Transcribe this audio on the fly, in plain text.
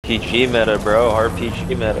RPG meta, bro. RPG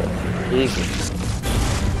meta. Jesus.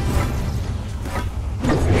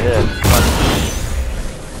 Yeah.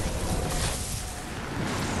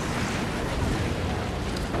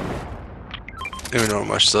 I don't even know where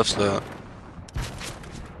my stuff's at.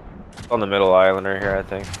 On the middle island right here, I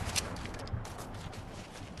think.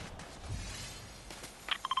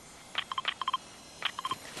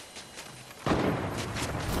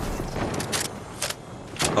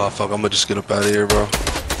 Oh fuck, I'm gonna just get up out of here, bro.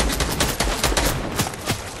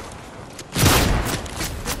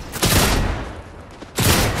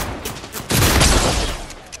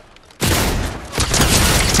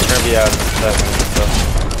 We're gonna be out in a second, so.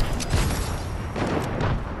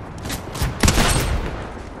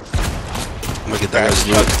 I'm gonna get that guy's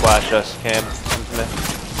loot. Flash us, Cam. Come to me.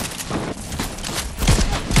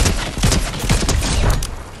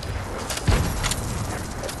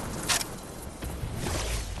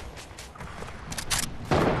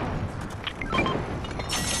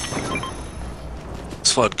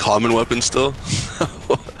 It's what, common weapon still?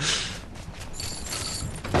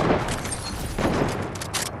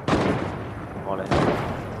 On it.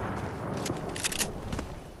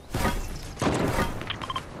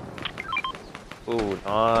 Ooh,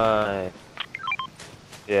 nice.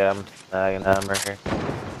 Yeah, I'm snagging him right here.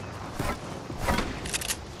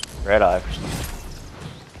 Red eye for some.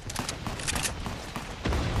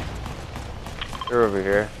 They're over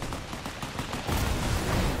here.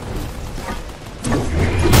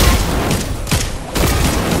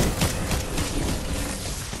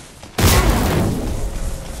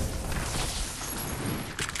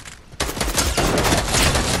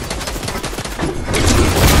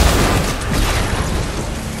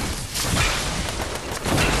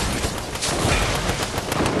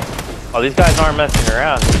 Oh, these guys aren't messing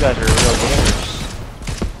around. These guys are real gamers.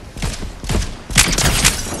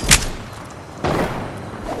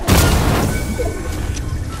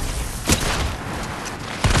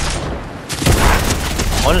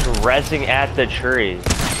 One is resting at the tree.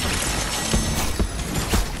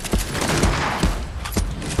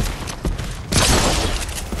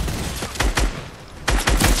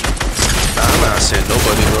 Nah, I'm not seeing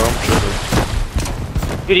nobody, bro. I'm tripping.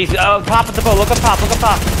 Dude, he's pop at the boat. Look at pop. Look at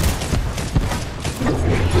pop.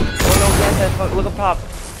 Oh no, yes, look at pop.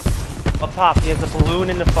 Up pop. He has a balloon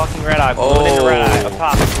in the fucking red eye. Balloon in the red eye. Up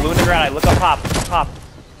pop. Balloon in the red eye. Look up pop. Up pop.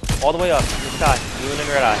 All the way up in the sky. Balloon in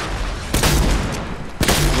the red eye.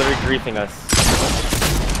 He's literally griefing us.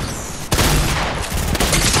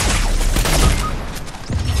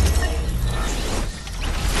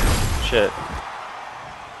 Shit.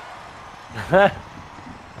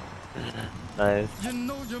 Nice. You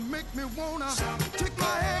know you make me wanna kick my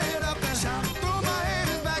head up and throw my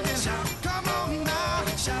head back and come on now,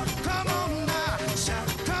 come on now,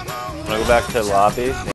 come on now. I'm gonna go back to the lobby.